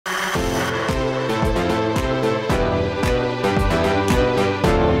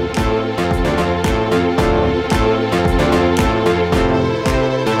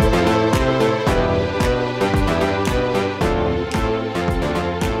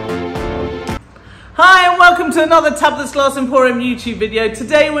welcome to another Tabitha's Glass Emporium YouTube video.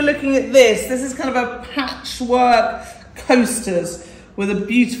 Today we're looking at this. This is kind of a patchwork coasters with a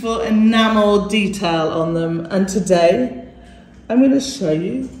beautiful enamel detail on them. And today I'm going to show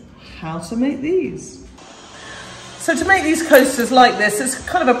you how to make these. So to make these coasters like this, it's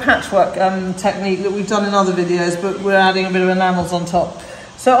kind of a patchwork technique that we've done in other videos, but we're adding a bit of enamels on top.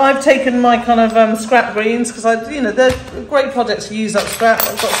 So I've taken my kind of scrap greens because they're great projects to use up scrap.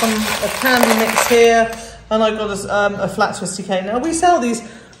 I've got a candy mix here, and I've got a flat twisty cake. Now we sell these;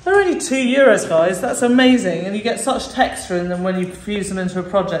 they're only €2, guys. That's amazing, and you get such texture in them when you fuse them into a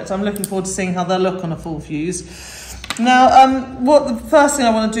project. I'm looking forward to seeing how they'll look on a full fuse. Now, what the first thing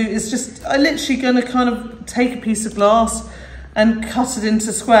I want to do is I'm literally going to kind of take a piece of glass and cut it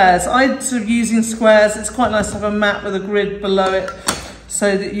into squares. I'm sort of using squares. It's quite nice to have a map with a grid below it,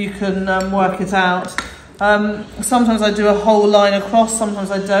 so that you can work it out. Sometimes I do a whole line across,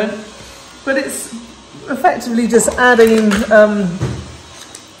 sometimes I don't. But it's effectively just adding,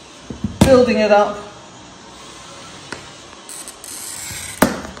 building it up.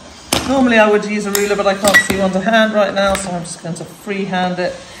 Normally I would use a ruler, but I can't see one to hand right now, so I'm just going to freehand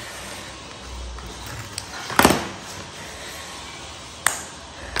it.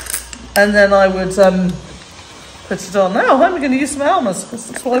 And then I would put it on. Now I'm going to use some almonds because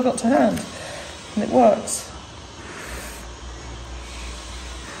that's what I've got to hand, and it works.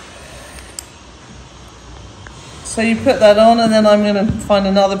 So you put that on, and then I'm going to find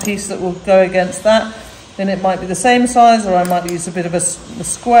another piece that will go against that. Then it might be the same size, or I might use a bit of a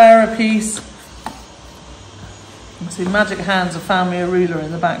squarer piece. You see, magic hands have found me a ruler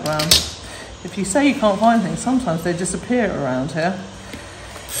in the background. If you say you can't find things, sometimes they disappear around here.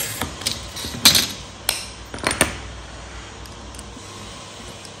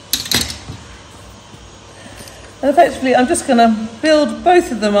 And effectively, I'm just going to build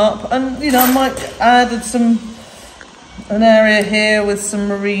both of them up, and I might add an area here with some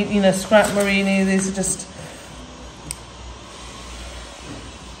marine, scrap murrine. These are just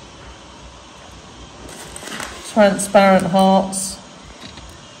transparent hearts.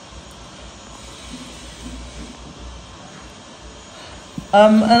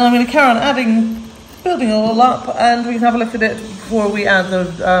 And I'm going to carry on building it all up, and we can have a look at it before we add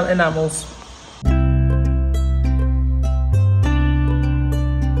the enamels.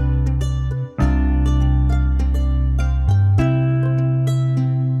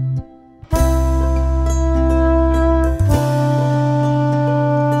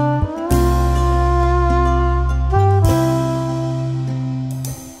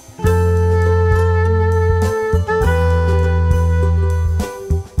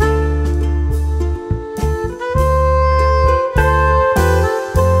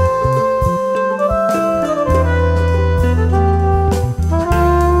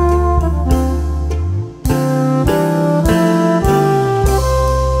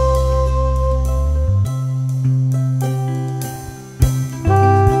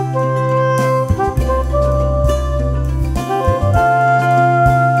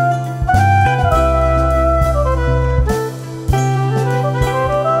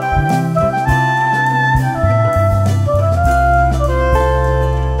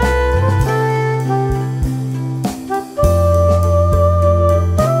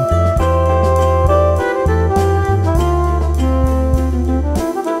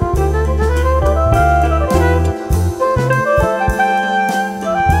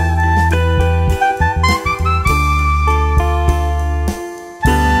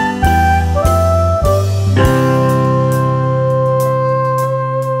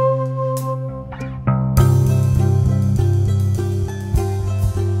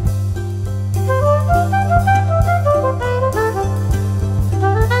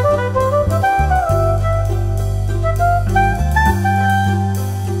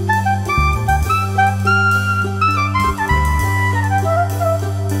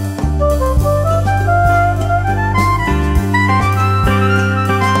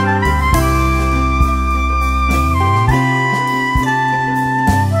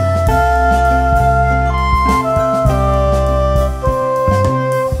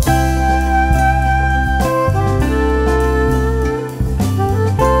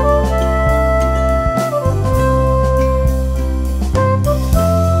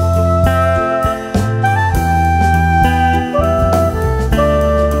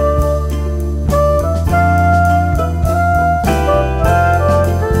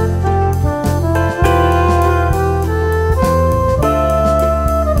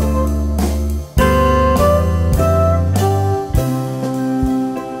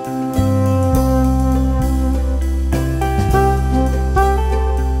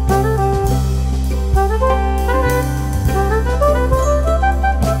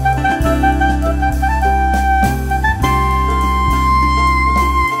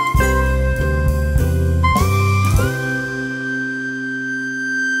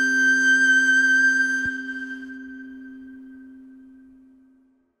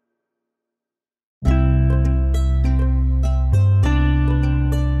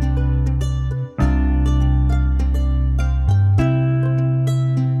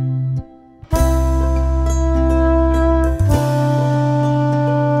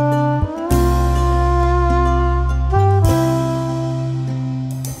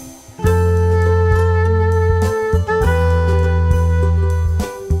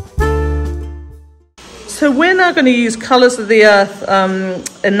 So we're now going to use Colours of the Earth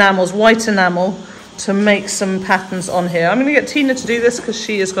enamels, white enamel, to make some patterns on here. I'm going to get Tina to do this because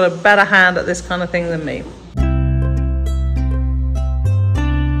she has got a better hand at this kind of thing than me.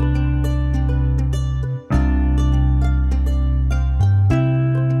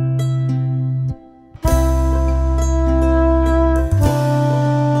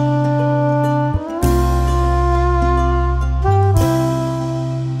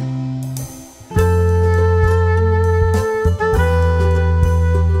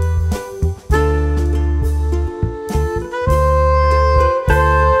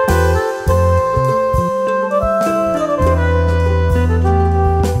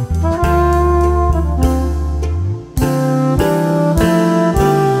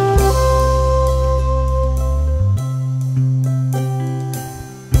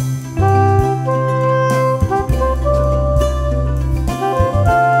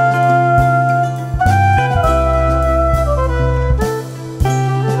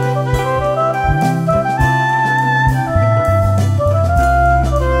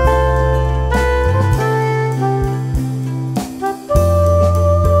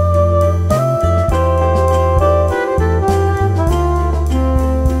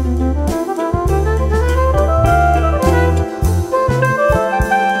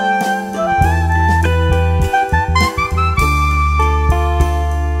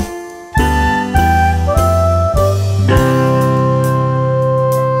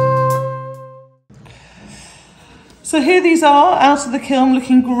 So here these are out of the kiln,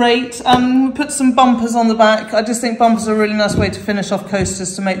 looking great. We put some bumpers on the back. I just think bumpers are a really nice way to finish off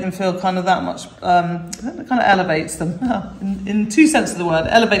coasters, to make them feel kind of that much, it kind of elevates them, in two senses of the word,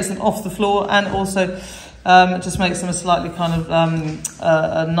 elevates them off the floor, and also it just makes them a slightly kind of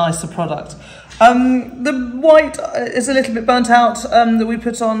a nicer product. The white is a little bit burnt out that we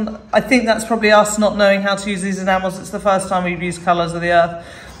put on. I think that's probably us not knowing how to use these enamels. It's the first time we've used Colours of the Earth.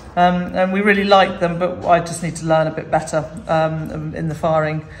 And we really like them, but I just need to learn a bit better in the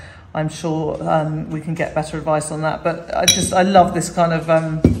firing. I'm sure we can get better advice on that, but I love this kind of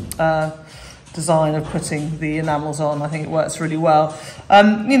design of putting the enamels on. I think it works really well.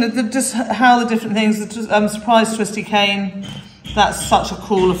 You know, just how the different things, the surprise twisty cane, that's such a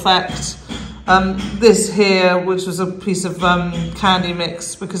cool effect. This here, which was a piece of candy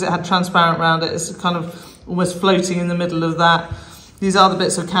mix, because it had transparent around it, it's kind of almost floating in the middle of that. These are the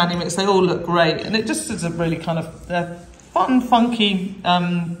bits of candy mix. They all look great, and it just is a really kind of fun, funky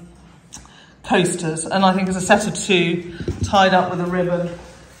coasters. And I think as a set of two, tied up with a ribbon,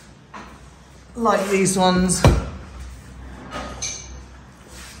 like these ones,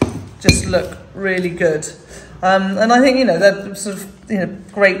 just look really good. And I think, you know, they're sort of, you know,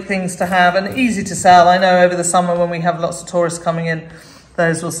 great things to have and easy to sell. I know over the summer when we have lots of tourists coming in,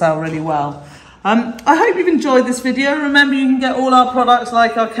 those will sell really well. I hope you've enjoyed this video. Remember, you can get all our products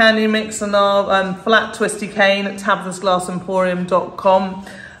like our candy mix and our flat twisty cane at tabithasglassemporium.com.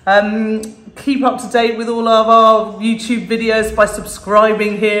 Keep up to date with all of our YouTube videos by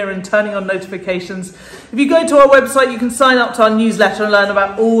subscribing here and turning on notifications. If you go to our website, you can sign up to our newsletter and learn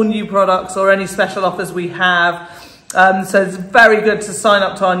about all new products or any special offers we have. So it's very good to sign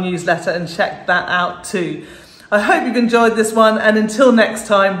up to our newsletter and check that out too. I hope you've enjoyed this one, and until next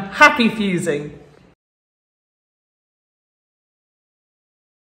time, happy fusing.